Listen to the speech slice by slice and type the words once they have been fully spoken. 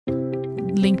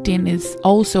LinkedIn is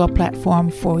also a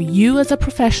platform for you as a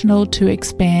professional to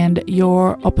expand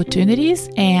your opportunities,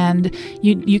 and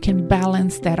you can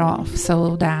balance that off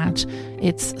so that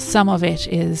some of it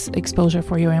is exposure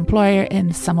for your employer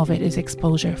and some of it is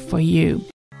exposure for you.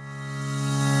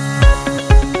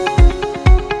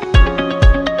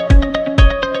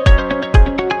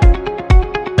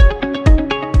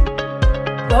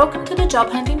 Welcome to the Job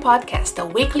Hunting Podcast, a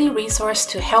weekly resource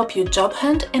to help you job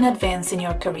hunt and advance in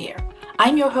your career.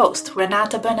 I'm your host,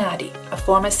 Renata Bernardi, a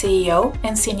former CEO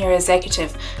and senior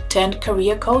executive turned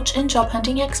career coach and job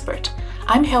hunting expert.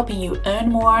 I'm helping you earn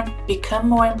more, become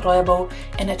more employable,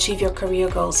 and achieve your career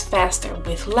goals faster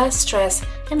with less stress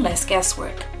and less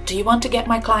guesswork. Do you want to get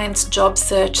my client's job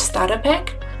search starter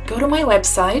pack? Go to my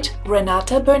website,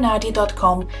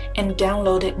 renatabernardi.com, and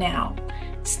download it now.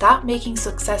 Start making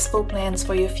successful plans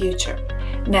for your future.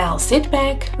 Now sit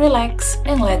back, relax,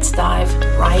 and let's dive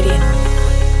right in.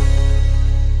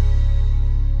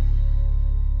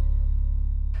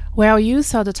 Well, you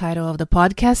saw the title of the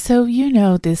podcast, so you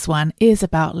know this one is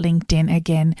about LinkedIn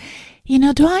again.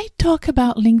 Do I talk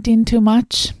about LinkedIn too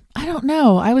much? I don't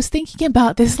know. I was thinking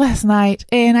about this last night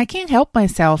and I can't help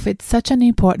myself. It's such an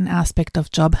important aspect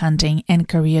of job hunting and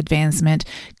career advancement,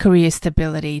 career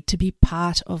stability to be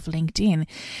part of LinkedIn.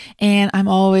 And I'm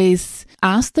always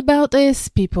asked about this.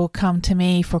 People come to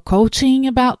me for coaching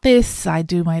about this. I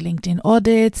do my LinkedIn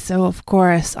audits. So of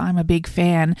course, I'm a big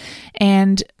fan.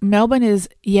 And Melbourne is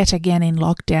yet again in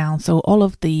lockdown. So all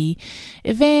of the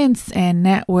events and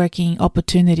networking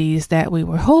opportunities that we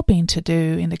were hoping to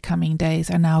do in the coming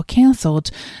days are now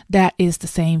cancelled. That is the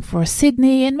same for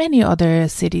Sydney and many other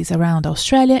cities around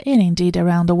Australia and indeed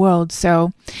around the world.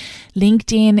 So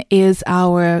LinkedIn is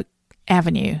our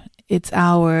avenue. It's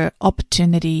our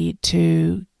opportunity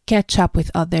to catch up with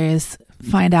others,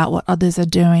 find out what others are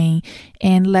doing,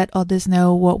 and let others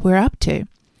know what we're up to.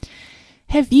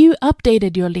 Have you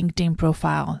updated your LinkedIn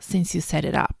profile since you set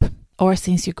it up, or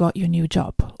since you got your new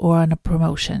job or on a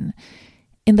promotion?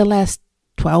 In the last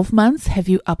 12 months, have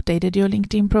you updated your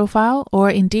LinkedIn profile? Or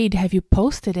indeed, have you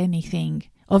posted anything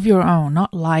of your own,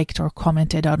 not liked or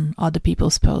commented on other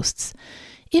people's posts?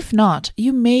 If not,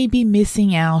 you may be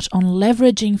missing out on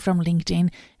leveraging from LinkedIn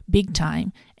big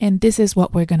time. And this is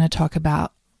what we're going to talk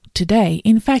about today.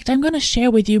 In fact, I'm going to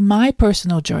share with you my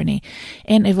personal journey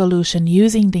and evolution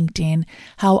using LinkedIn,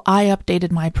 how I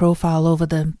updated my profile over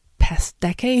the past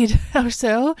decade or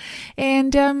so,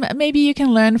 and maybe you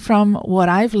can learn from what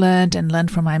I've learned and learn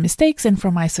from my mistakes and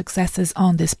from my successes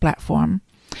on this platform.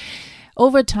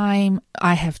 Over time,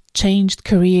 I have changed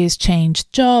careers,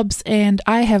 changed jobs, and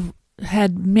I have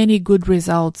had many good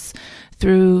results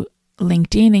through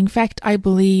LinkedIn. In fact, I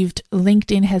believed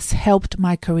LinkedIn has helped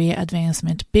my career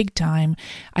advancement big time.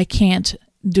 I can't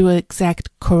do an exact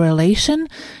correlation.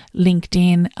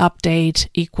 LinkedIn update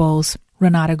equals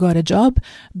Renata got a job,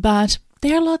 but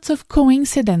there are lots of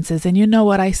coincidences, and you know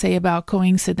what I say about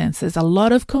coincidences. A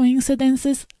lot of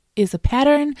coincidences is a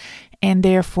pattern, and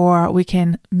therefore we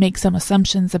can make some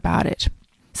assumptions about it.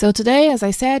 So today, as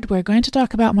I said, we're going to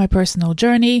talk about my personal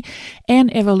journey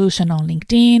and evolution on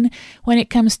LinkedIn when it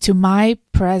comes to my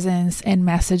presence and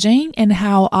messaging and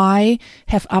how I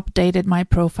have updated my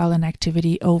profile and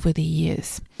activity over the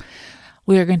years.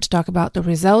 We are going to talk about the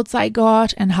results I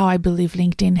got and how I believe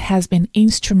LinkedIn has been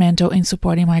instrumental in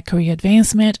supporting my career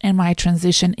advancement and my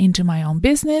transition into my own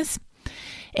business,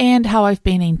 and how I've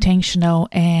been intentional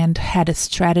and had a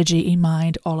strategy in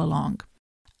mind all along.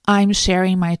 I'm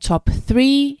sharing my top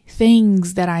 3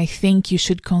 things that I think you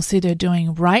should consider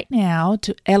doing right now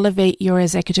to elevate your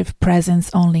executive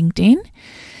presence on LinkedIn.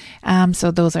 So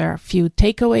those are a few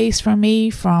takeaways from me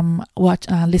from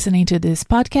listening to this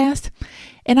podcast.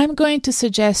 And I'm going to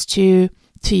suggest to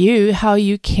you how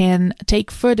you can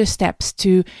take further steps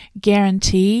to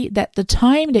guarantee that the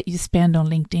time that you spend on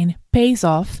LinkedIn pays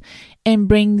off and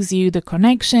brings you the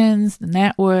connections, the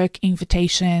network,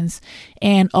 invitations,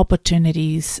 and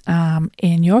opportunities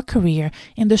in your career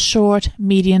in the short,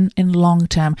 medium, and long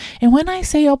term. And when I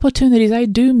say opportunities, I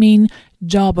do mean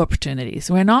job opportunities.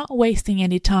 We're not wasting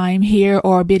any time here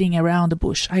or beating around the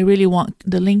bush. I really want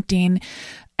the LinkedIn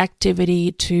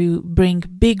activity to bring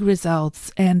big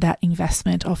results and that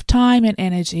investment of time and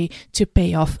energy to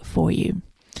pay off for you.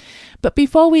 But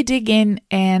before we dig in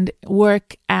and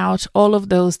work out all of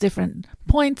those different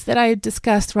points that I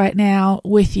discussed right now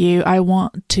with you, I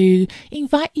want to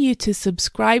invite you to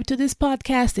subscribe to this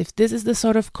podcast if this is the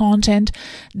sort of content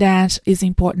that is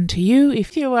important to you.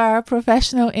 If you are a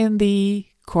professional in the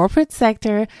corporate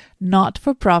sector,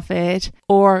 not-for-profit,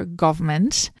 or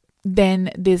government, then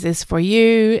this is for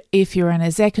you. If you're an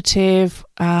executive,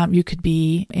 you could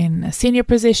be in a senior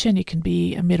position, you can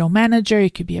be a middle manager,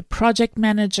 you could be a project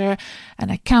manager,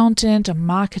 an accountant, a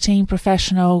marketing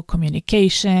professional,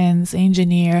 communications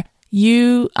engineer.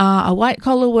 You are a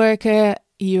white-collar worker,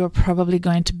 you're probably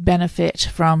going to benefit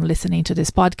from listening to this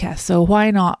podcast. So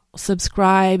why not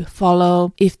subscribe,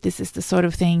 follow? If this is the sort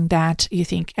of thing that you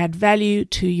think add value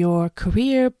to your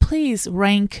career, please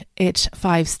rank it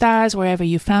 5 stars wherever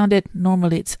you found it.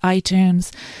 Normally it's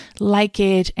iTunes. Like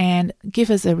it and give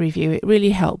us a review. It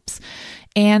really helps.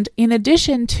 And in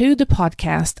addition to the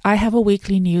podcast, I have a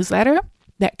weekly newsletter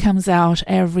that comes out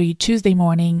every Tuesday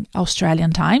morning Australian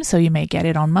time. So you may get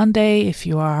it on Monday if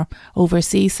you are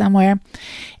overseas somewhere.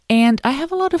 And I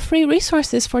have a lot of free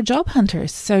resources for job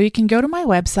hunters. So you can go to my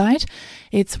website.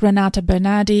 It's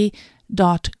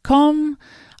renatabernardi.com,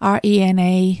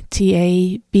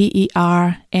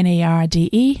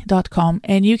 RENATABERNARDE.com.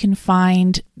 And you can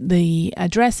find the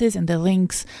addresses and the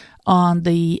links on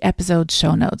the episode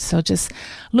show notes. So just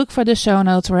look for the show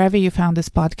notes wherever you found this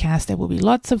podcast. There will be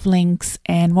lots of links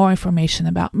and more information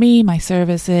about me, my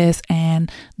services,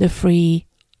 and the free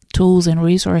tools and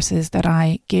resources that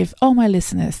I give all my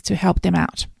listeners to help them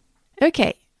out.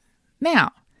 Okay,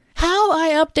 now, how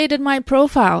I updated my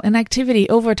profile and activity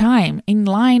over time in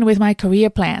line with my career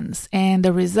plans and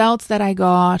the results that I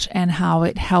got and how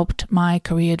it helped my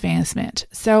career advancement.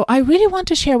 So I really want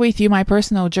to share with you my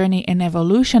personal journey and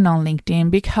evolution on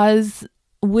LinkedIn, because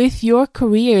with your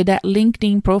career, that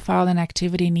LinkedIn profile and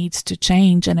activity needs to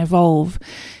change and evolve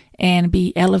and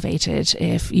be elevated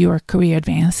if you're career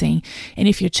advancing and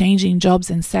if you're changing jobs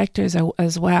and sectors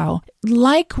as well.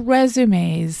 Like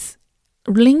resumes,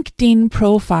 LinkedIn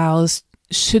profiles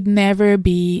should never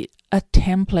be a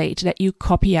template that you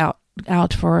copy out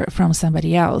from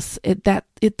somebody else. It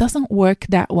doesn't work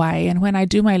that way. And when I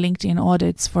do my LinkedIn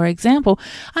audits, for example,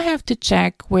 I have to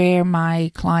check where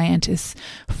my client is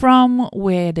from,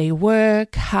 where they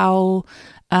work, how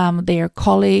their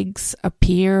colleagues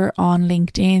appear on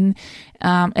LinkedIn,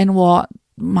 and what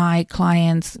my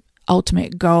client's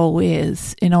ultimate goal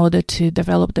is in order to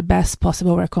develop the best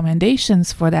possible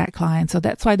recommendations for that client. So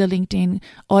that's why the LinkedIn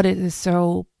audit is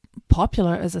so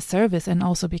popular as a service, and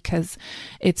also because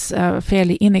it's a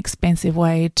fairly inexpensive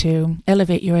way to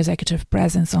elevate your executive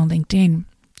presence on LinkedIn.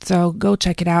 So go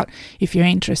check it out if you're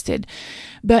interested.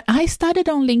 But I started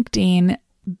on LinkedIn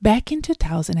back in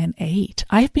 2008.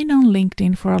 I've been on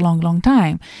LinkedIn for a long, long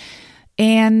time.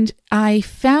 And I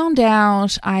found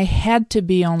out I had to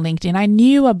be on LinkedIn. I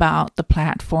knew about the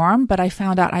platform, but I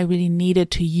found out I really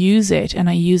needed to use it, and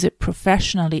I use it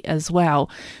professionally as well.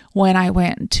 When I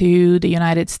went to the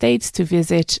United States to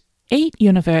visit 8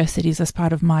 universities as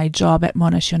part of my job at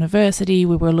Monash University,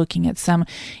 we were looking at some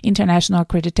international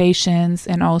accreditations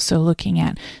and also looking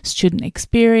at student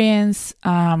experience.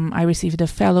 I received a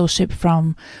fellowship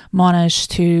from Monash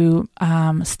to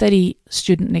study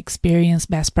student experience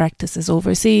best practices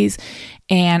overseas,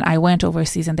 and I went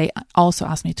overseas and they also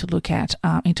asked me to look at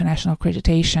international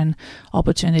accreditation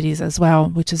opportunities as well,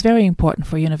 which is very important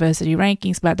for university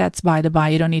rankings, but that's by the by.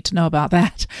 You don't need to know about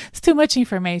that. It's too much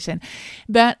information.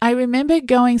 But I remember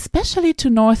going especially to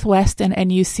Northwestern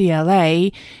and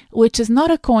UCLA, which is not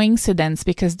a coincidence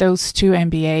because those 2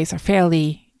 MBAs are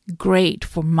fairly great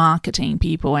for marketing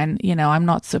people. And, I'm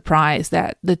not surprised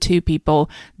that the 2 people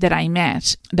that I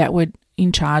met that were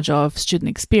in charge of student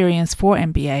experience for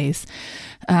MBAs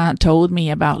told me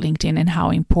about LinkedIn and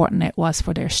how important it was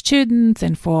for their students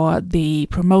and for the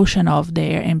promotion of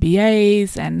their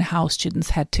MBAs and how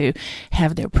students had to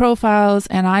have their profiles.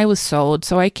 And I was sold.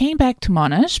 So I came back to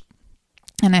Monash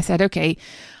and I said, okay,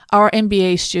 our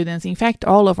MBA students, in fact,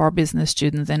 all of our business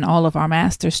students and all of our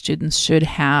master students should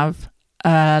have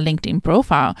a LinkedIn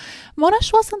profile.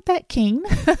 Monash wasn't that keen.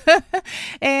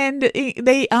 And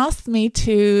they asked me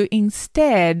to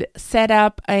instead set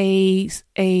up a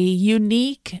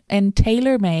unique and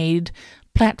tailor-made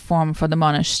platform for the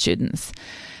Monash students.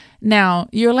 Now,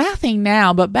 you're laughing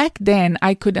now, but back then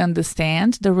I could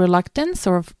understand the reluctance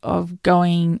of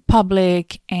going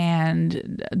public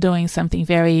and doing something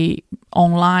very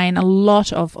online. A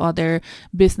lot of other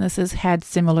businesses had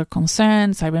similar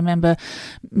concerns. I remember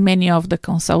many of the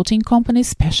consulting companies,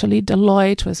 especially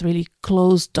Deloitte, was really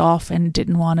closed off and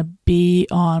didn't want to be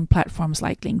on platforms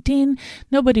like LinkedIn.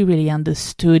 Nobody really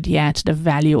understood yet the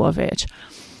value of it.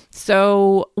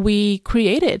 So we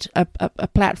created a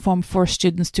platform for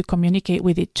students to communicate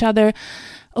with each other.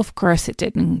 Of course, it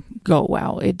didn't go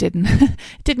well. It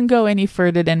didn't go any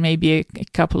further than maybe a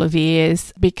couple of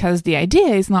years, because the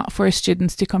idea is not for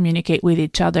students to communicate with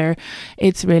each other.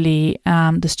 It's really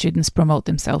the students promote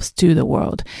themselves to the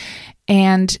world.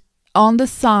 And on the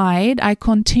side, I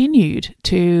continued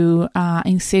to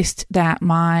insist that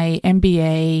my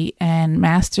MBA and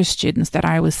master's students that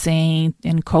I was seeing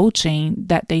and coaching,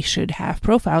 that they should have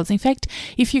profiles. In fact,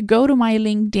 if you go to my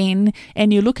LinkedIn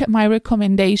and you look at my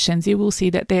recommendations, you will see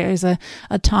that there is a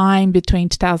time between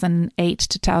 2008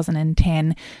 to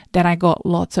 2010 that I got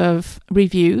lots of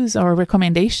reviews or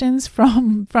recommendations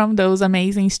from those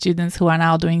amazing students who are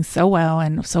now doing so well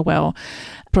and so well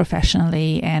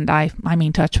professionally, and I'm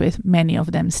in touch with many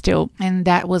of them still. And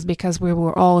that was because we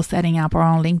were all setting up our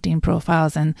own LinkedIn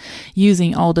profiles and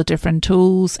using all the different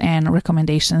tools, and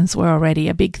recommendations were already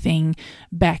a big thing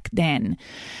back then.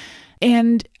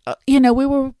 And we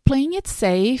were playing it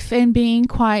safe and being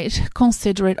quite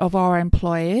considerate of our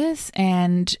employers.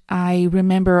 And I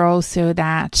remember also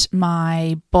that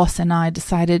my boss and I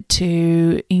decided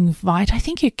to invite, I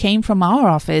think it came from our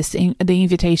office, the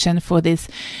invitation for this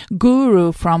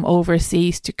guru from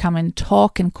overseas to come and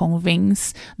talk and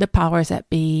convince the powers that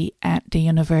be at the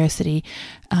university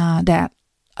that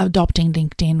adopting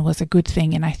LinkedIn was a good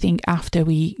thing. And I think after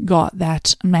we got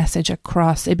that message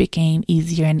across, it became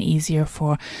easier and easier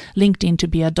for LinkedIn to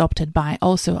be adopted by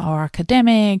also our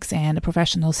academics and the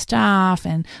professional staff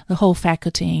and the whole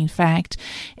faculty, in fact.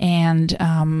 And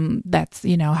that's,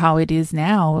 how it is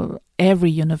now. Every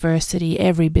university,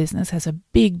 every business has a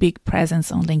big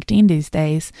presence on LinkedIn these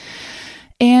days.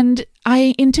 And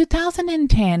in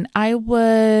 2010, I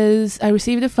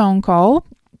received a phone call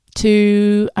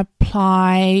to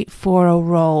apply for a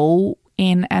role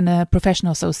in a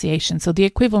professional association. So the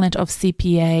equivalent of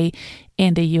CPA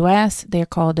in the US, they're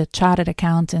called the Chartered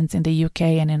Accountants in the UK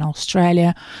and in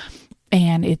Australia.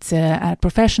 And it's a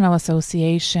professional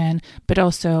association, but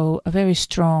also a very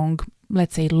strong,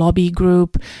 let's say, lobby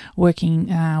group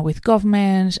working with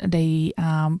government. They,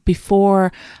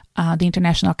 before the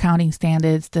international accounting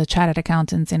standards, the Chartered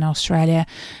Accountants in Australia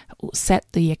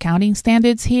set the accounting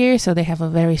standards here. So they have a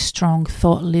very strong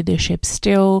thought leadership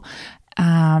still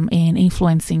in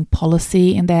influencing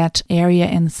policy in that area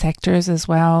and sectors as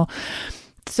well.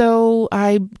 So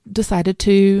I decided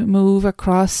to move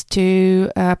across to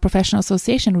a professional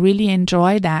association, really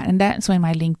enjoy that. And that's when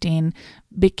my LinkedIn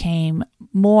became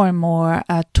more and more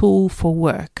a tool for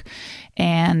work.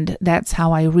 And that's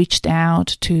how I reached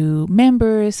out to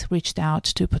members, reached out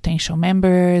to potential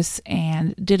members,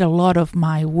 and did a lot of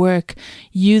my work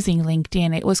using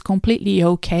LinkedIn. It was completely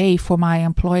okay for my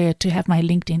employer to have my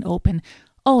LinkedIn open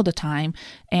all the time.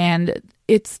 And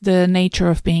it's the nature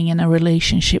of being in a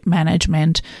relationship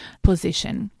management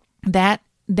position. That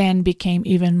then became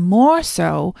even more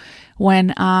so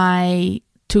when I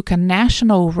took a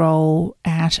national role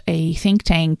at a think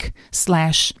tank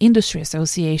 / industry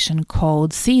association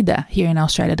called CEDA here in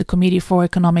Australia, the Committee for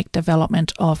Economic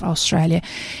Development of Australia.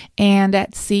 And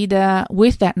at CEDA,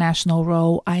 with that national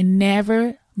role, I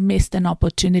never missed an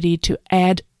opportunity to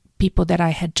add people that I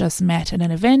had just met at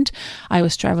an event. I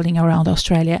was traveling around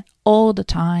Australia all the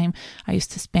time. I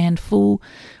used to spend full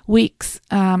weeks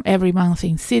every month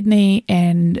in Sydney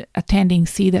and attending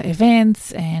CEDA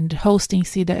events and hosting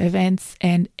CEDA events.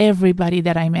 And everybody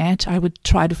that I met, I would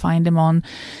try to find them on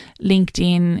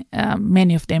LinkedIn.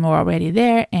 Many of them were already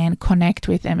there, and connect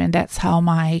with them. And that's how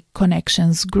my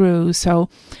connections grew. So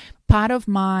part of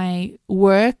my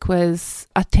work was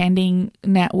attending,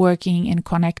 networking, and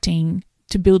connecting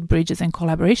to build bridges and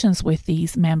collaborations with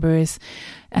these members,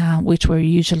 which were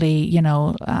usually,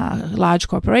 large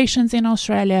corporations in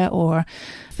Australia or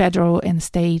federal and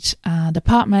state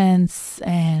departments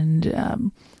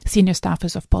and senior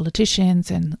staffers of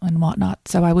politicians and whatnot.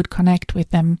 So I would connect with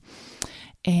them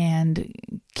and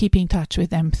keep in touch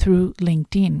with them through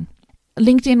LinkedIn.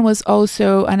 LinkedIn was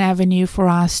also an avenue for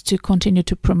us to continue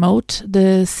to promote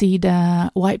the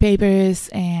CEDA white papers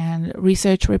and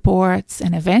research reports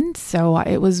and events. So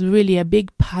it was really a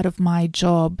big part of my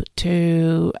job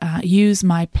to use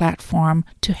my platform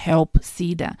to help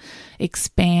CEDA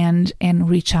expand and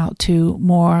reach out to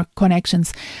more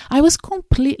connections. I was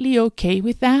completely okay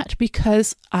with that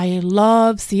because I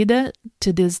love CEDA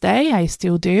to this day. I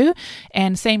still do.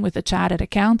 And same with the Chartered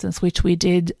Accountants, which we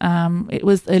did. It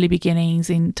was early beginnings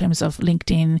in terms of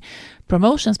LinkedIn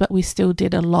promotions, but we still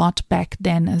did a lot back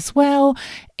then as well.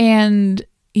 And,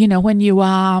 when you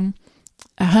are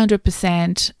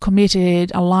 100%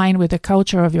 committed, aligned with the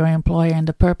culture of your employer and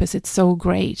the purpose, it's so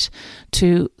great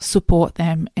to support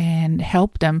them and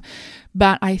help them.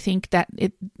 But I think that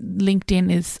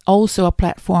LinkedIn is also a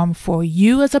platform for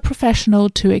you as a professional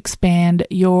to expand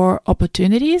your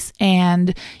opportunities,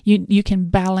 and you can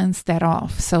balance that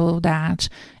off so that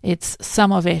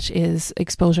some of it is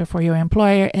exposure for your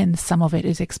employer and some of it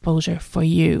is exposure for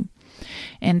you.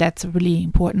 And that's a really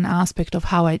important aspect of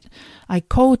how I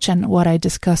coach and what I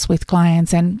discuss with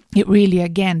clients. And it really,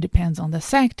 again, depends on the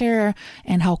sector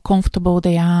and how comfortable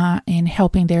they are in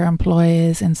helping their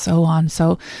employers and so on.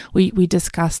 So we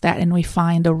discuss that and we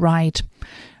find the right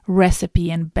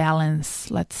recipe and balance,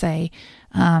 let's say,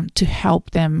 to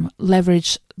help them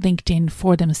leverage LinkedIn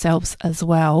for themselves as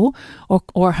well,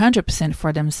 or 100%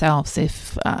 for themselves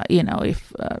if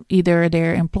either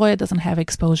their employer doesn't have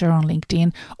exposure on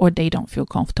LinkedIn, or they don't feel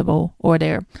comfortable, or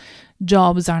their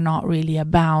jobs are not really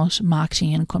about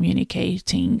marketing and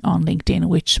communicating on LinkedIn,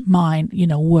 which mine,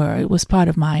 were. It was part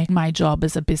of my job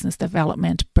as a business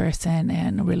development person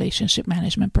and relationship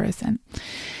management person.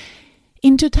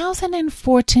 In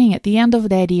 2014, at the end of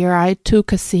that year, I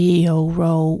took a CEO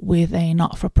role with a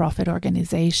not-for-profit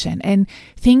organization, and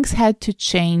things had to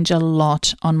change a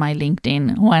lot on my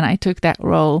LinkedIn when I took that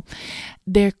role.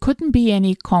 There couldn't be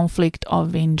any conflict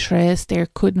of interest. There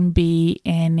couldn't be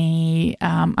any,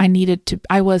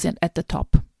 I wasn't at the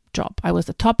top job. I was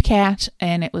the top cat,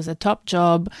 and it was a top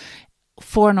job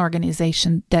for an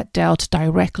organization that dealt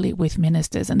directly with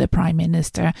ministers and the prime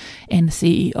minister and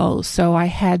CEOs. So I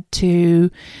had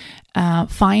to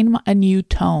find a new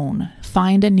tone,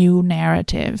 find a new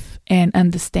narrative, and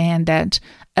understand that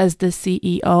as the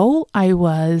CEO, I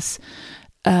was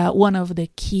one of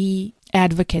the key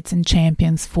advocates and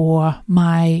champions for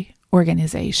my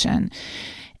organization.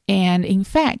 And in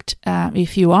fact,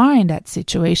 if you are in that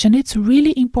situation, it's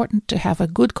really important to have a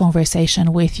good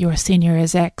conversation with your senior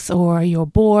execs or your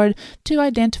board to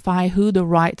identify who the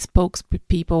right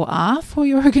spokespeople are for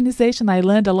your organization. I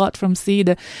learned a lot from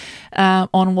Cedar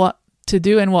on what to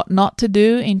do and what not to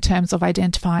do in terms of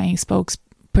identifying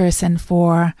spokesperson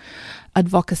for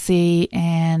advocacy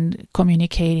and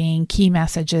communicating key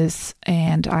messages.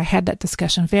 And I had that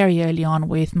discussion very early on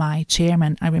with my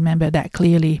chairman. I remember that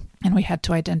clearly. And we had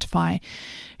to identify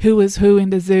who was who in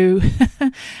the zoo.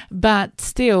 But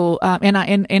still,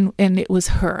 and it was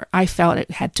her. I felt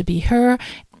it had to be her,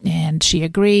 and she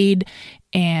agreed.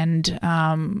 And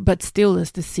but still, as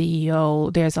the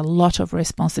CEO, there's a lot of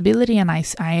responsibility, and I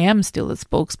am still a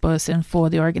spokesperson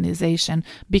for the organization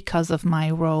because of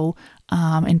my role.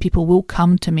 And people will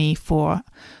come to me for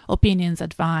opinions,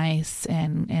 advice,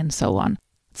 and so on.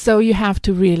 So you have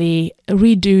to really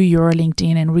redo your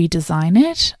LinkedIn and redesign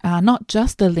it, not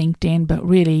just the LinkedIn, but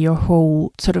really your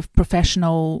whole sort of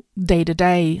professional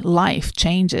day-to-day life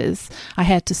changes. I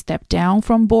had to step down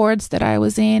from boards that I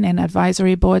was in and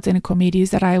advisory boards and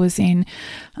committees that I was in,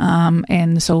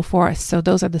 and so forth. So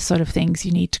those are the sort of things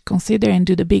you need to consider and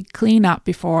do the big cleanup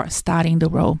before starting the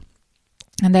role.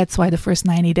 And that's why the first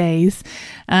 90 days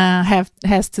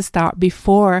has to start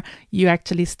before you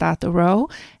actually start the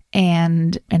role.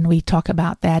 And we talk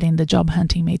about that in the Job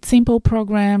Hunting Made Simple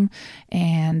program,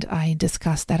 and I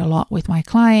discuss that a lot with my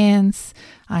clients.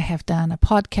 I have done a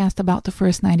podcast about the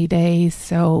first 90 days,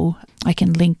 so I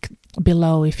can link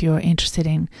below if you're interested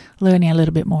in learning a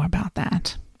little bit more about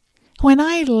that. When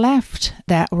I left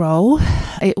that role,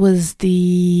 it was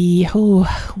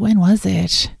when was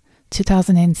it?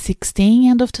 2016,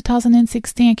 end of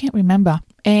 2016, I can't remember.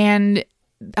 And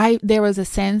there was a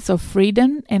sense of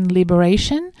freedom and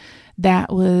liberation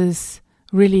that was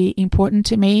really important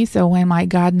to me. So when my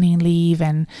gardening leave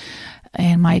and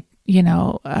my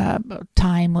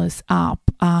time was up,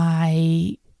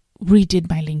 I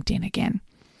redid my LinkedIn again.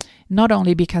 Not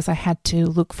only because I had to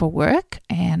look for work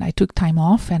and I took time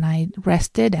off and I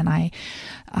rested, and I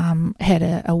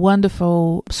had a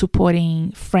wonderful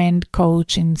supporting friend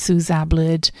coach in Sue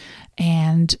Zablud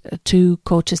and two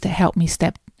coaches that helped me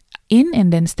step in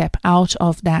and then step out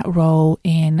of that role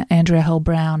in Andrea Hull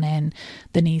Brown and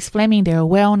Denise Fleming. They're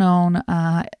well-known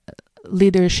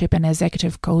leadership and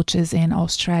executive coaches in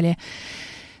Australia.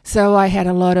 So I had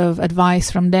a lot of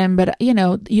advice from them, but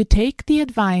you take the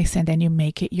advice and then you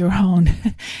make it your own.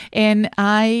 And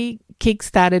I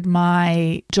kickstarted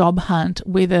my job hunt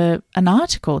with an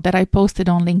article that I posted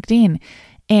on LinkedIn.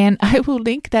 And I will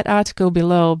link that article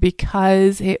below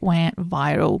because it went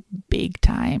viral big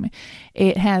time.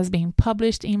 It has been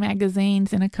published in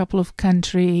magazines in a couple of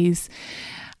countries.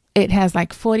 It has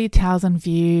like 40,000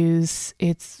 views.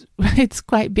 It's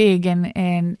quite big,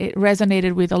 and it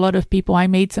resonated with a lot of people. I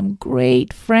made some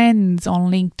great friends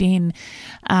on LinkedIn,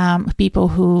 people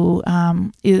who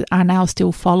are now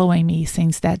still following me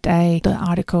since that day. The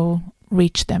article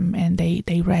reached them and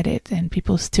they read it, and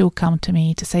people still come to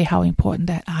me to say how important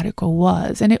that article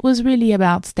was. And it was really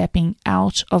about stepping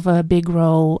out of a big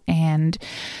role and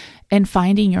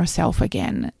finding yourself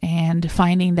again, and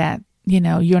finding that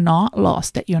you're not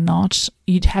lost, that you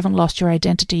haven't lost your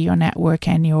identity, your network,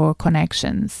 and your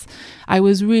connections. I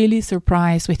was really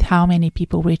surprised with how many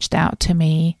people reached out to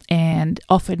me and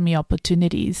offered me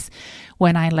opportunities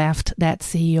when I left that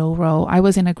CEO role. I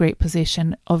was in a great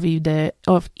position of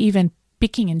even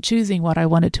picking and choosing what I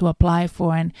wanted to apply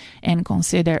for and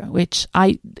consider, which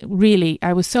I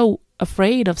was so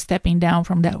afraid of stepping down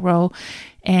from that role.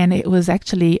 And it was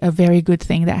actually a very good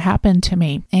thing that happened to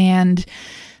me. And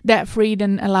that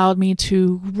freedom allowed me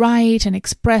to write and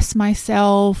express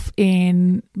myself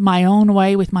in my own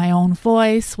way with my own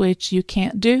voice, which you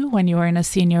can't do when you're in a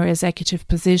senior executive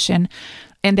position.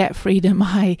 And that freedom,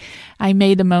 I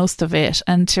made the most of it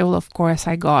until, of course,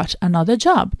 I got another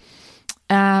job.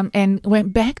 And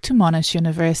went back to Monash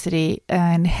University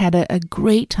and had a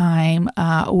great time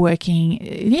working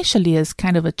initially as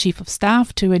kind of a chief of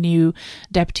staff to a new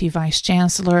deputy vice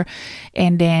chancellor,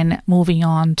 and then moving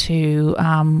on to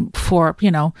for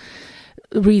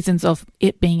reasons of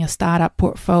it being a startup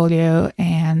portfolio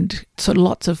and so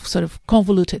lots of sort of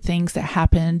convoluted things that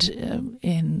happened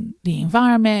in the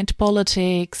environment,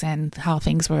 politics, and how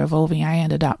things were evolving. I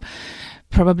ended up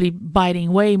probably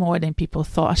biting way more than people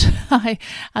thought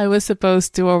I was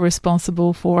supposed to or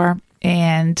responsible for,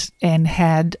 and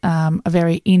had a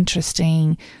very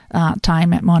interesting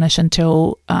time at Monash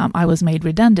until I was made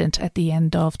redundant at the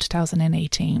end of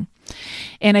 2018.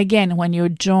 And again, when you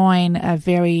join a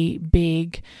very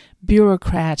big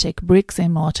bureaucratic bricks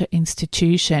and mortar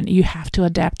institution, you have to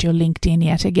adapt your LinkedIn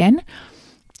yet again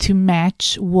to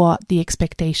match what the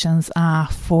expectations are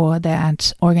for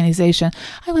that organization.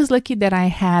 I was lucky that I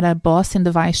had a boss in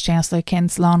the Vice Chancellor, Ken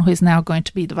Sloan, who is now going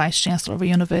to be the Vice Chancellor of a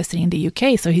university in the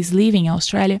UK, so he's leaving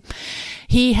Australia.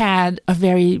 He had a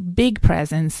very big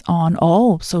presence on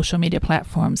all social media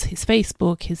platforms, his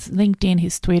Facebook, his LinkedIn,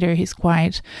 his Twitter. He's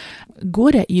quite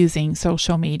good at using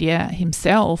social media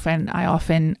himself, and I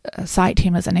often cite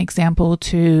him as an example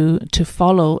to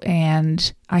follow,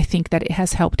 and I think that it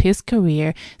has helped his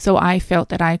career. So I felt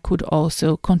that I could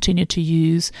also continue to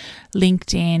use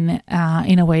LinkedIn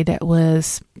in a way that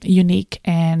was unique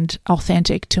and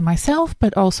authentic to myself,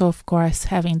 but also, of course,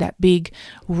 having that big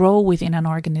role within an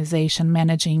organization,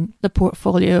 managing the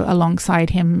portfolio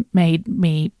alongside him made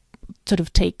me sort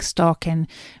of take stock and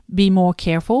be more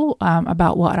careful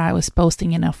about what I was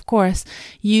posting, and of course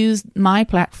use my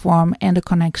platform and the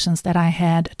connections that I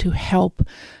had to help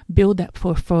build that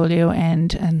portfolio,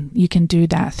 and you can do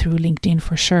that through LinkedIn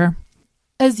for sure.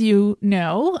 As you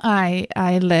know,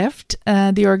 I left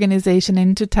the organization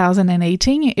in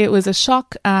 2018. It was a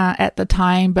shock at the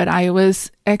time, but I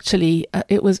was actually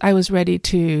I was ready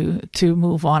to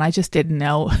move on. I just didn't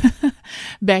know.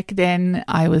 Back then,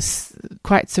 I was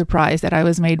quite surprised that I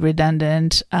was made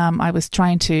redundant.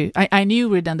 I knew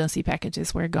redundancy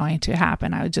packages were going to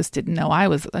happen. I just didn't know I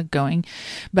was going.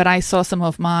 But I saw some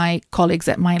of my colleagues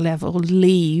at my level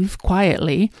leave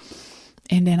quietly.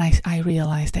 And then I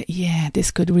realized that,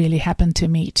 this could really happen to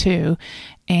me too.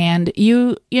 And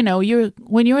you're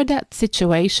when you're in that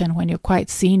situation, when you're quite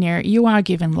senior, you are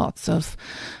given lots of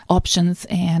options.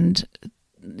 And,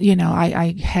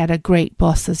 I had a great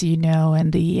boss, as you know,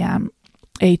 and the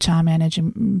HR manager,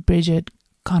 Bridget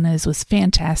Connors, was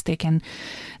fantastic. And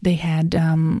they had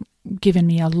given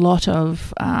me a lot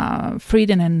of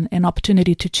freedom and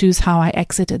opportunity to choose how I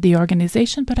exited the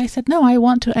organization. But I said, no, I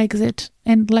want to exit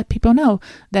and let people know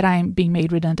that I'm being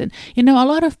made redundant. A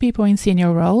lot of people in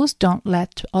senior roles don't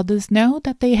let others know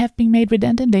that they have been made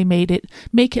redundant. They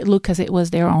make it look as it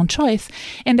was their own choice.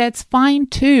 And that's fine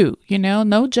too.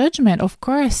 No judgment. Of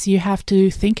course, you have to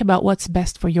think about what's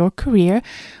best for your career,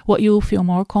 what you'll feel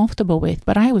more comfortable with.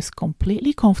 But I was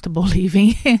completely comfortable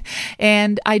leaving.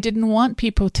 And I didn't want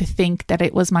people to think that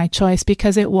it was my choice,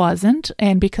 because it wasn't.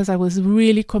 And because I was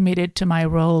really committed to my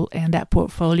role and that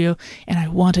portfolio, and I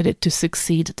wanted it to succeed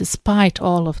despite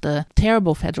all of the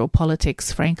terrible federal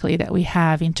politics, frankly, that we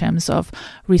have in terms of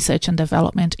research and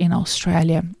development in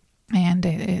Australia. And,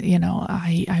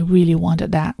 I really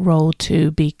wanted that role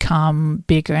to become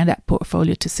bigger and that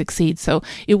portfolio to succeed. So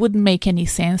it wouldn't make any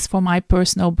sense for my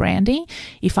personal branding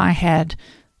if I had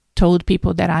told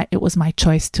people that it was my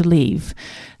choice to leave.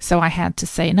 So I had to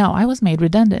say, no, I was made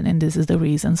redundant and this is the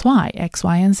reasons why, X,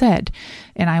 Y, and Z.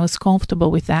 And I was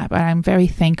comfortable with that, but I'm very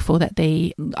thankful that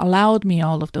they allowed me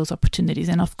all of those opportunities.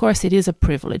 And of course, it is a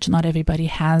privilege. Not everybody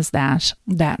has that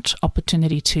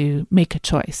opportunity to make a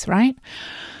choice, right?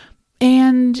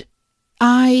 And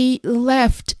I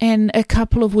left, and a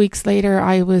couple of weeks later,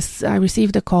 I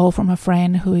received a call from a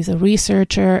friend who is a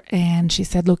researcher, and she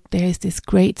said, look, there's this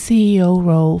great CEO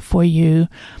role for you.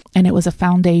 And it was a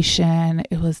foundation.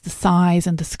 It was the size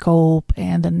and the scope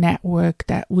and the network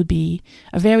that would be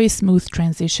a very smooth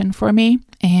transition for me.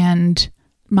 And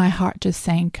my heart just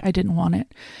sank. I didn't want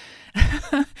it.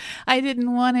 I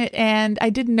didn't want it, and I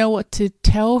didn't know what to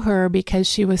tell her because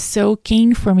she was so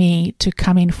keen for me to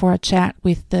come in for a chat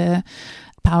with the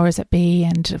powers that be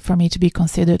and for me to be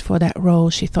considered for that role.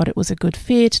 She thought it was a good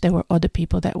fit. There were other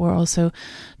people that were also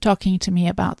talking to me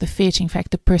about the fit. In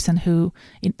fact, the person who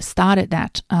started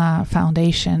that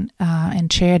foundation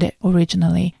and chaired it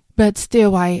originally. But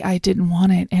still, I didn't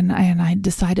want it, and I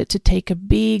decided to take a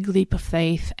big leap of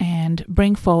faith and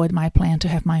bring forward my plan to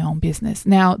have my own business.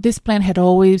 Now, this plan had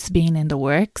always been in the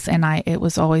works, and it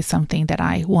was always something that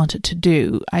I wanted to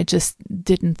do. I just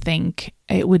didn't think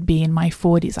it would be in my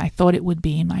 40s. I thought it would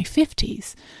be in my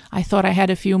 50s. I thought I had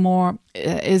a few more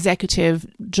executive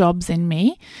jobs in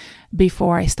me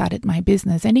before I started my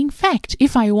business. And in fact,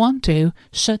 if I want to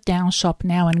shut down shop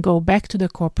now and go back to the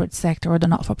corporate sector or the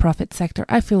not-for-profit sector,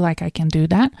 I feel like I can do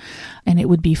that and it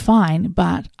would be fine.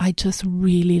 But I just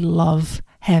really love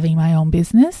having my own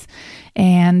business.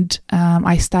 And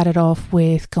I started off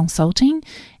with consulting,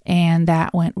 and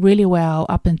that went really well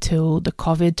up until the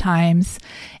COVID times.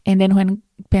 And then when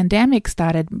pandemic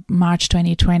started, March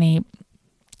 2020,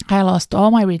 I lost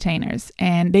all my retainers,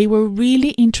 and they were really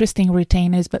interesting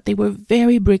retainers, but they were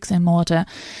very bricks and mortar,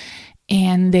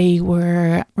 and they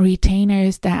were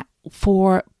retainers that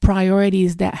for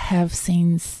priorities that have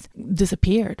since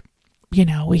disappeared. You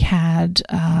know, we had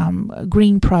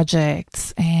green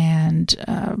projects and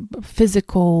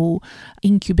physical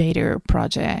incubator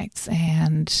projects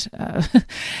and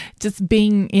just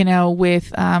being,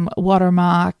 with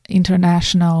Watermark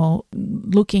International,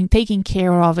 taking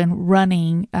care of and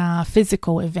running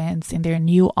physical events in their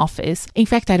new office. In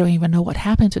fact, I don't even know what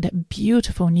happened to that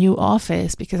beautiful new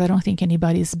office because I don't think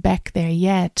anybody's back there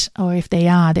yet, or if they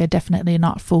are, they're definitely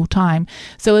not full time.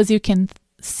 So as you can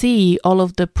see, all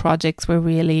of the projects were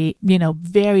really,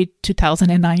 very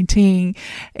 2019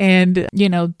 and,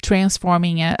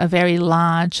 transforming a very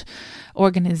large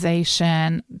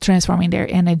organization, transforming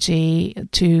their energy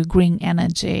to green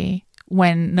energy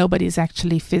when nobody's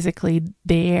actually physically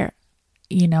there,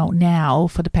 now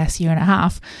for the past year and a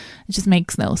half. It just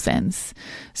makes no sense.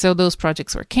 So those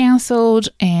projects were canceled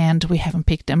and we haven't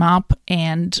picked them up.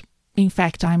 And in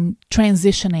fact, I'm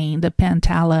transitioning the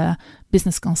Pantala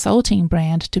business consulting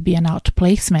brand to be an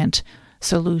outplacement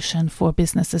solution for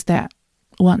businesses that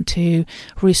want to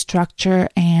restructure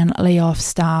and lay off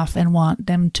staff and want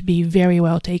them to be very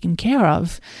well taken care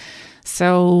of.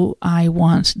 So I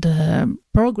want the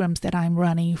programs that I'm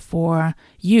running for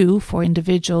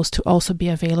individuals, to also be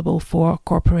available for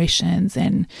corporations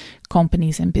and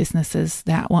companies and businesses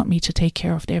that want me to take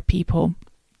care of their people.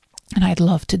 And I'd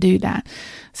love to do that.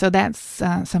 So that's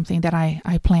something that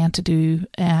I plan to do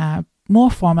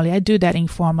more formally. I do that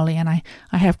informally, and I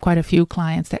have quite a few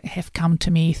clients that have come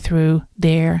to me through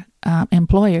their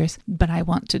employers. But I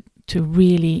want to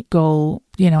really go,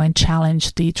 and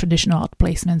challenge the traditional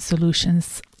outplacement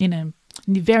solutions in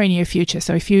the very near future.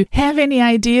 So if you have any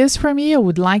ideas for me or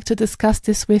would like to discuss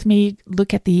this with me,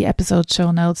 look at the episode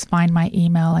show notes, find my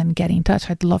email and get in touch.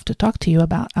 I'd love to talk to you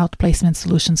about outplacement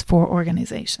solutions for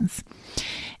organizations.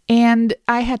 And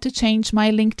I had to change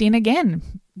my LinkedIn again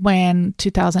when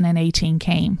 2018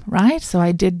 came, right? So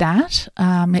I did that.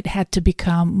 It had to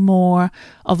become more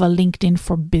of a LinkedIn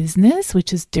for business,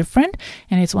 which is different.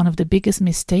 And it's one of the biggest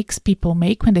mistakes people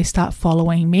make when they start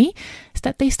following me, is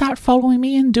that they start following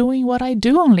me and doing what I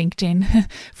do on LinkedIn,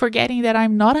 forgetting that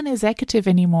I'm not an executive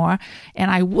anymore.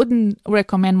 And I wouldn't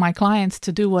recommend my clients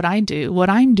to do what I do. What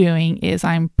I'm doing is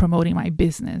I'm promoting my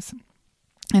business.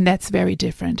 And that's very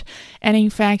different. And in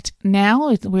fact,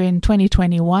 now we're in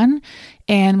 2021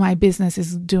 and my business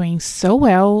is doing so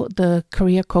well. The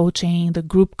career coaching, the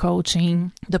group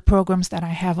coaching, the programs that I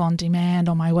have on demand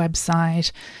on my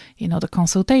website, the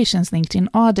consultations, LinkedIn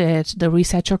audit, the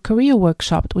Reset Your Career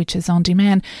workshop, which is on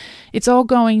demand. It's all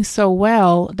going so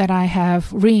well that I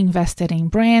have reinvested in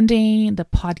branding. The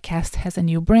podcast has a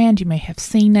new brand. You may have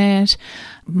seen it.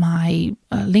 My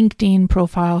LinkedIn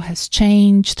profile has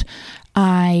changed.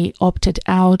 I opted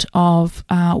out of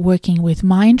working with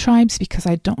Mind Tribes because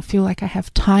I don't feel like I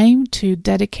have time to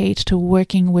dedicate to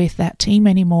working with that team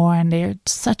anymore. And they're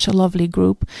such a lovely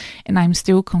group. And I'm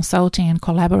still consulting and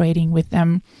collaborating with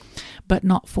them, but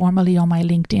not formally on my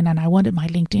LinkedIn. And I wanted my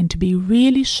LinkedIn to be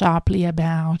really sharply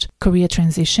about career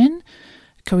transition,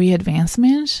 career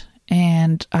advancement,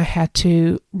 and I had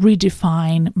to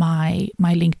redefine my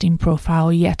LinkedIn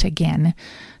profile yet again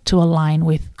to align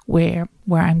with where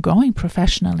I'm going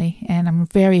professionally, and I'm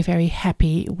very, very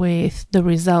happy with the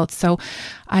results. So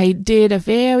I did a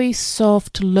very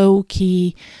soft,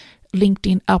 low-key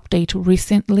LinkedIn update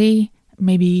recently,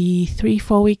 maybe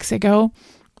 3-4 weeks ago.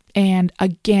 And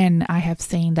again, I have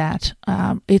seen that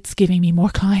it's giving me more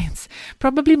clients,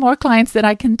 probably more clients that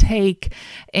I can take.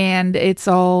 And it's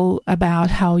all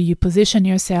about how you position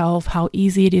yourself, how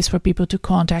easy it is for people to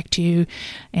contact you,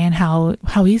 and how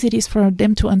easy it is for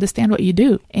them to understand what you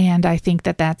do. And I think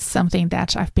that that's something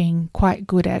that I've been quite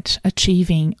good at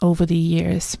achieving over the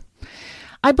years.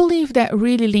 I believe that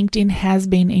really LinkedIn has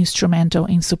been instrumental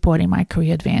in supporting my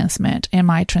career advancement and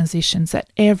my transitions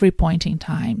at every point in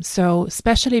time. So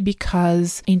especially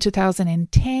because in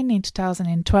 2010, in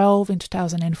 2012, in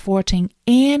 2014,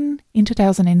 and in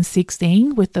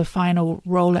 2016 with the final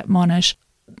role at Monash,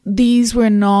 these were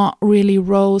not really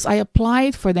roles. I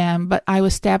applied for them, but I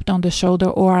was tapped on the shoulder,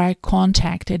 or I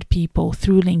contacted people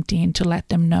through LinkedIn to let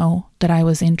them know that I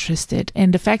was interested.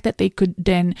 And the fact that they could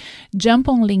then jump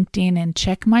on LinkedIn and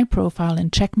check my profile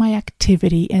and check my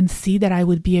activity and see that I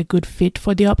would be a good fit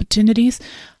for the opportunities,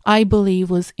 I believe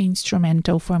was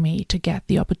instrumental for me to get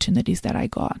the opportunities that I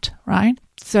got, right?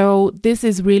 So this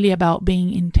is really about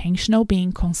being intentional,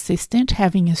 being consistent,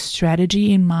 having a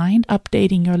strategy in mind,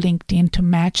 updating your LinkedIn to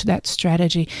match that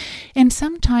strategy. And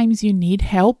sometimes you need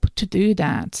help to do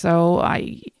that. So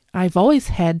I've always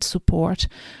had support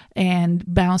and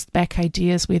bounced back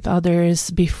ideas with others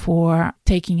before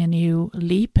taking a new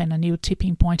leap and a new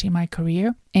tipping point in my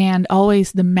career. And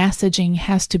always the messaging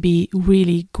has to be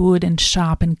really good and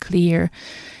sharp and clear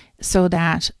so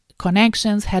that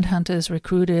connections, headhunters,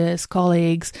 recruiters,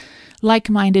 colleagues,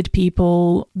 like-minded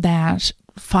people that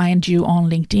find you on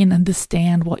LinkedIn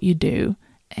understand what you do.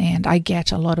 And I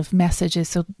get a lot of messages.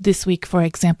 So this week, for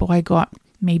example, I got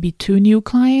maybe 2 new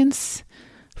clients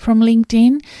from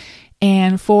LinkedIn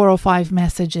and 4 or 5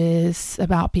 messages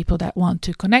about people that want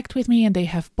to connect with me, and they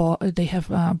have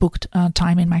booked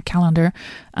time in my calendar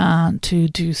to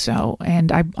do so.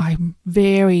 And I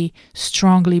very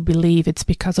strongly believe it's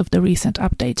because of the recent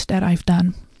updates that I've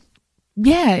done.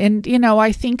 Yeah, and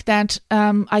I think that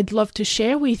I'd love to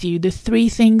share with you the 3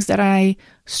 things that I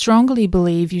strongly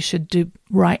believe you should do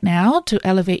right now to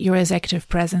elevate your executive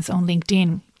presence on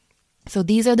LinkedIn. So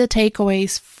these are the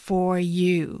takeaways for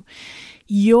you.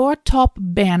 Your top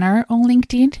banner on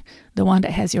LinkedIn, the one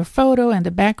that has your photo and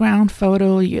the background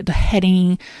photo, the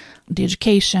heading, the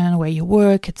education, where you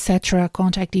work, etc.,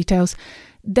 contact details,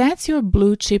 that's your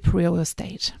blue chip real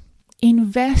estate.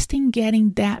 Invest in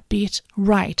getting that bit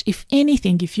right. If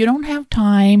anything, if you don't have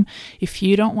time, if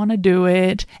you don't want to do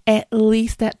it, at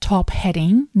least that top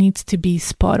heading needs to be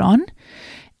spot on.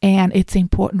 And it's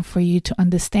important for you to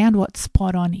understand what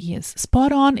spot on is.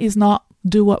 Spot on is not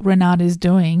do what Renata is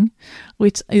doing,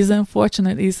 which is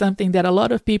unfortunately something that a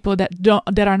lot of people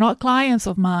that are not clients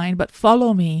of mine but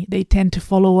follow me, they tend to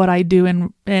follow what I do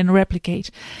and replicate.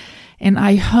 And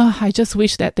I just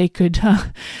wish that they could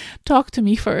talk to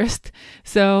me first.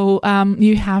 So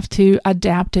you have to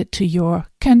adapt it to your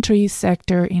country,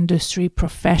 sector, industry,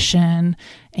 profession,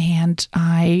 and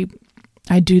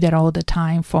I do that all the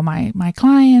time for my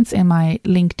clients and my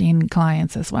LinkedIn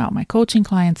clients as well, my coaching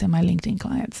clients and my LinkedIn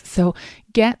clients. So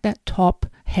get that top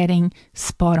heading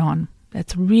spot on.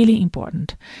 That's really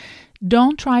important.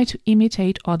 Don't try to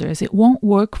imitate others. It won't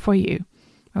work for you.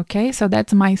 Okay, so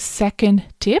that's my second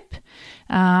tip,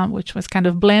 which was kind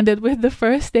of blended with the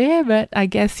first there, but I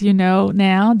guess you know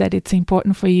now that it's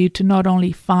important for you to not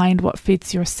only find what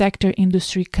fits your sector,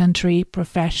 industry, country,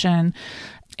 profession,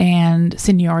 and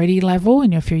seniority level,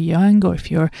 and if you're young or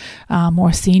if you're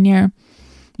more senior,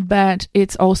 but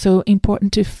it's also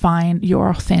important to find your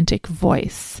authentic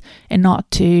voice and not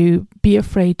to be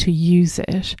afraid to use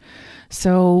it.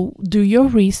 So do your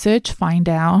research, find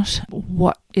out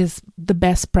what is the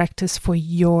best practice for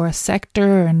your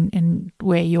sector and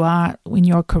where you are in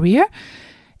your career,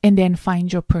 and then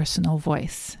find your personal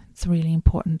voice. It's really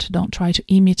important. Don't try to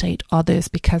imitate others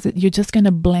because you're just going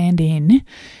to blend in.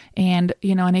 And,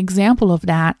 an example of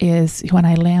that is when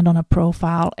I land on a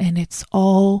profile and it's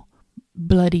all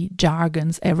bloody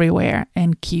jargons everywhere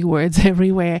and keywords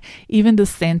everywhere. Even the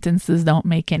sentences don't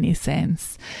make any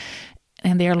sense.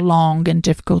 And they're long and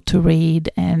difficult to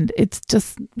read. And it's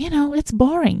just, it's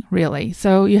boring, really.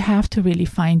 So you have to really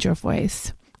find your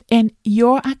voice. And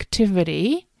your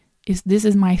activity this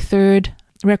is my third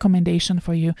recommendation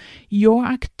for you. Your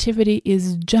activity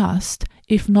is just,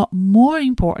 if not more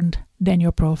important than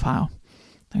your profile.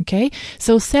 Okay?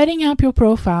 So setting up your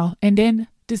profile and then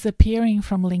disappearing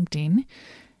from LinkedIn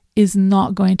is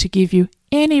not going to give you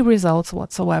any results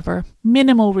whatsoever,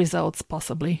 minimal results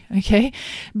possibly, okay?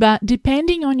 But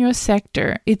depending on your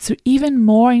sector, it's even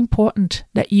more important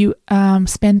that you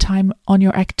spend time on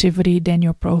your activity than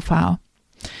your profile.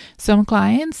 Some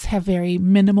clients have very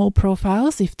minimal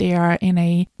profiles if they are in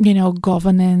a,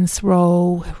 governance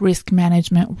role, risk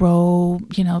management role,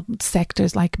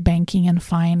 sectors like banking and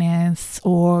finance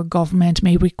or government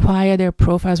may require their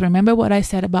profiles. Remember what I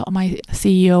said about my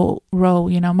CEO role,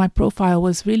 my profile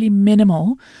was really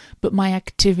minimal, but my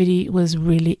activity was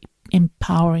really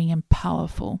empowering and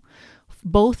powerful,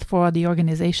 both for the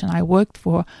organization I worked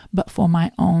for, but for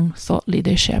my own thought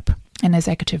leadership and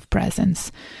executive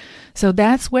presence. So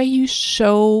that's where you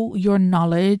show your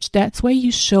knowledge. That's where you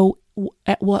show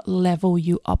at what level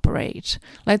you operate.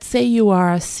 Let's say you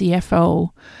are a CFO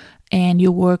and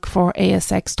you work for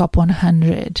ASX Top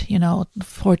 100,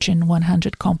 Fortune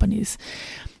 100 companies,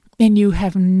 and you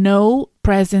have no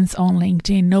presence on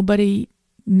LinkedIn. Nobody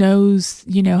knows,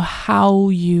 how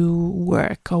you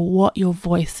work or what your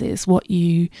voice is, what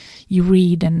you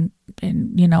read and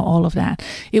all of that.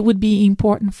 It would be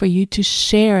important for you to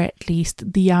share at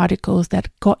least the articles that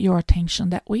got your attention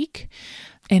that week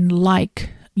and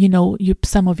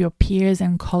some of your peers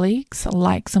and colleagues,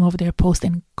 like some of their posts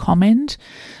and comment.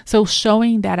 So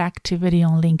showing that activity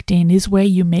on LinkedIn is where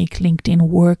you make LinkedIn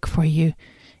work for you,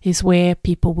 is where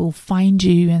people will find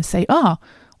you and say, oh,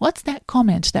 what's that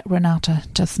comment that Renata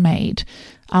just made?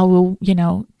 I will,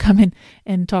 come in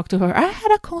and talk to her. I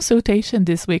had a consultation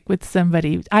this week with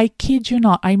somebody. I kid you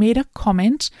not. I made a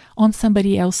comment on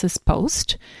somebody else's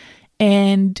post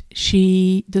and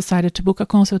she decided to book a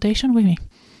consultation with me.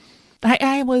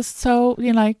 I was so,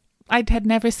 I had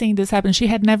never seen this happen. She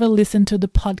had never listened to the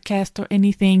podcast or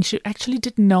anything. She actually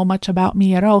didn't know much about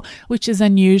me at all, which is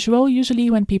unusual. Usually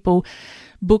when people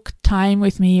book time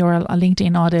with me or a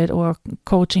LinkedIn audit or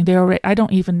coaching, I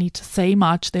don't even need to say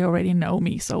much. They already know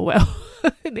me so well.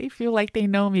 They feel like they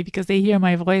know me because they hear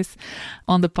my voice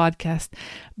on the podcast.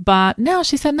 But no,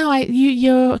 she said, no,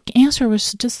 your answer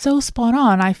was just so spot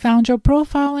on. I found your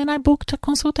profile and I booked a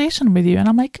consultation with you. And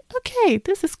I'm like, okay,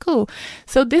 this is cool.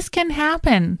 So this can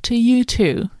happen to you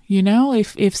too.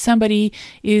 If somebody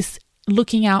is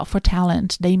looking out for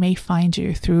talent, they may find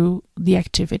you through the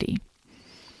activity.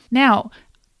 Now,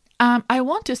 I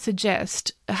want to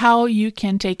suggest how you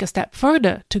can take a step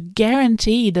further to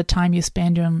guarantee the time you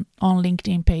spend on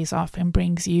LinkedIn pays off and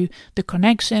brings you the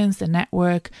connections, the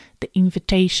network, the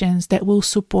invitations that will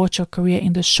support your career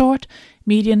in the short,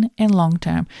 medium, and long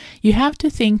term. You have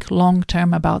to think long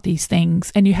term about these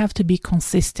things and you have to be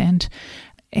consistent.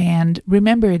 And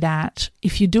remember that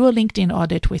if you do a LinkedIn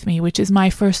audit with me, which is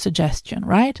my first suggestion,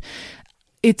 right?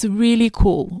 It's really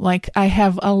cool. Like I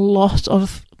have a lot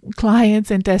of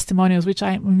clients and testimonials, which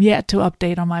I'm yet to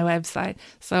update on my website.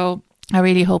 So I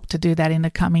really hope to do that in the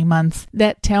coming months,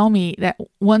 that tell me that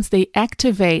once they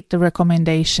activate the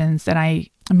recommendations that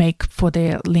I make for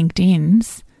their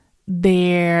LinkedIns,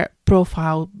 their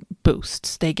profile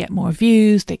boosts. They get more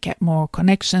views, they get more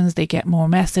connections, they get more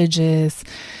messages,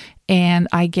 and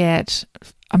I get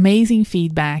amazing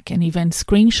feedback and even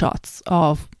screenshots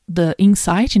of the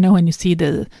insight, when you see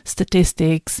the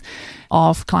statistics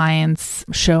of clients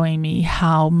showing me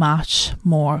how much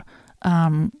more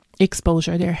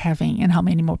exposure they're having and how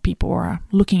many more people are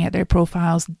looking at their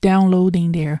profiles,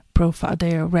 downloading their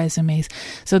resumes,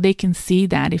 so they can see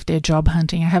that if they're job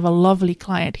hunting. I have a lovely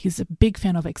client. He's a big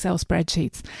fan of Excel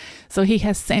spreadsheets. So he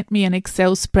has sent me an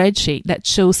Excel spreadsheet that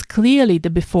shows clearly the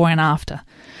before and after.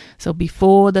 So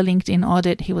before the LinkedIn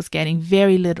audit, he was getting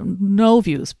very little, no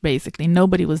views, basically.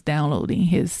 Nobody was downloading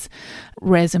his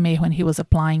resume when he was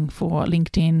applying for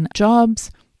LinkedIn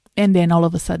jobs. And then all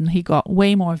of a sudden, he got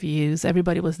way more views.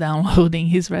 Everybody was downloading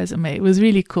his resume. It was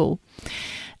really cool.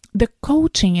 The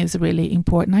coaching is really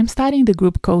important. I'm starting the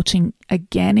group coaching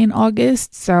again in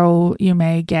August, so you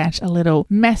may get a little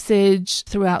message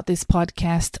throughout this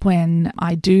podcast when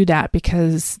I do that,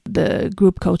 because the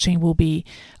group coaching will be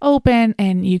open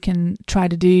and you can try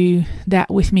to do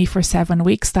that with me for 7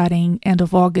 weeks starting end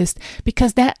of August,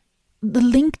 because the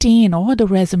LinkedIn or the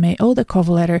resume or the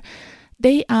cover letter,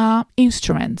 they are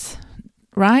instruments,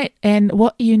 right? And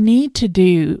what you need to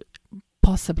do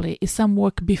possibly is some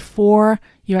work before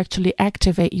you actually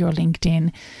activate your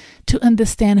LinkedIn to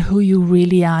understand who you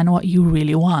really are and what you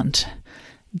really want.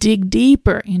 Dig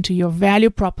deeper into your value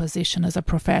proposition as a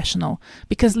professional,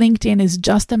 because LinkedIn is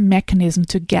just a mechanism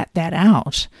to get that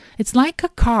out. It's like a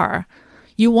car.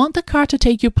 You want the car to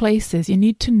take you places. You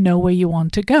need to know where you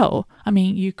want to go. I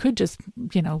mean, you could just,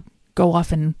 go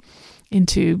off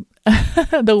into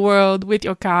the world with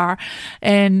your car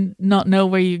and not know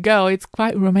where you go. It's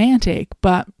quite romantic,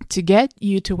 but to get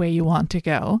you to where you want to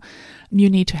go, you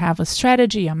need to have a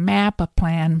strategy, a map, a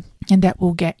plan, and that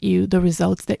will get you the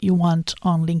results that you want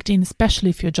on LinkedIn, especially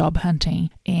if you're job hunting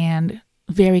and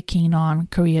very keen on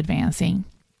career advancing.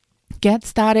 Get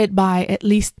started by at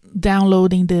least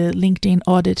downloading the LinkedIn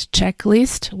Audit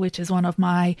Checklist, which is one of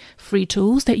my free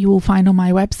tools that you will find on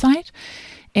my website.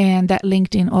 And that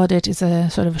LinkedIn Audit is a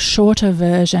sort of shorter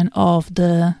version of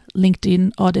the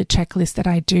LinkedIn Audit Checklist that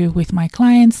I do with my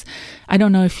clients. I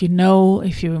don't know if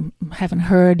you haven't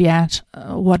heard yet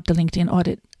what the LinkedIn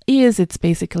Audit is. It's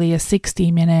basically a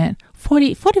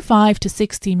 45 to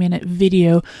 60 minute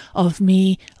video of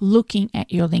me looking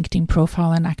at your LinkedIn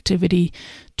profile and activity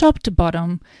top to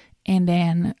bottom, and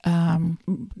then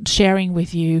sharing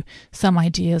with you some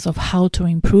ideas of how to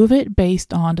improve it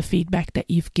based on the feedback that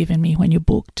you've given me when you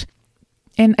booked.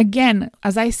 And again,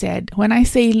 as I said, when I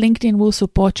say LinkedIn will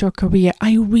support your career,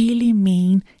 I really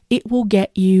mean it will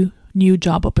get you new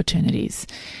job opportunities.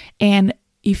 And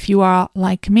if you are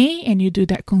like me and you do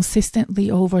that consistently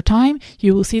over time,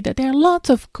 you will see that there are lots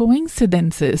of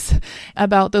coincidences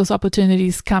about those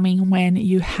opportunities coming when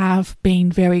you have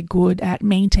been very good at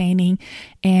maintaining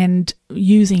and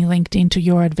using LinkedIn to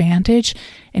your advantage,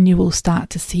 and you will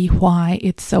start to see why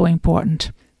it's so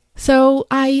important. So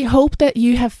I hope that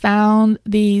you have found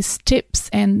these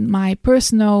tips and my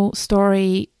personal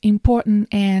story important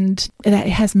and that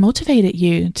it has motivated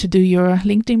you to do your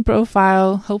LinkedIn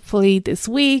profile, hopefully this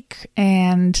week,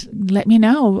 and let me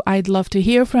know. I'd love to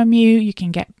hear from you. You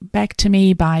can get back to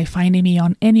me by finding me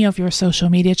on any of your social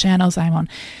media channels. I'm on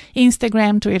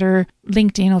Instagram, Twitter,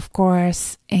 LinkedIn, of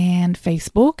course, and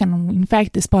Facebook. And in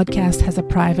fact, this podcast has a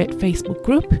private Facebook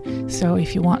group. So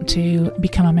if you want to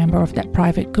become a member of that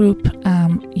private group,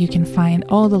 you can find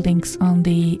all the links on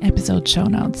the episode show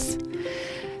notes.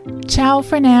 Ciao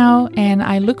for now, and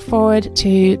I look forward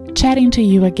to chatting to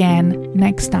you again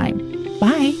next time.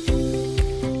 Bye.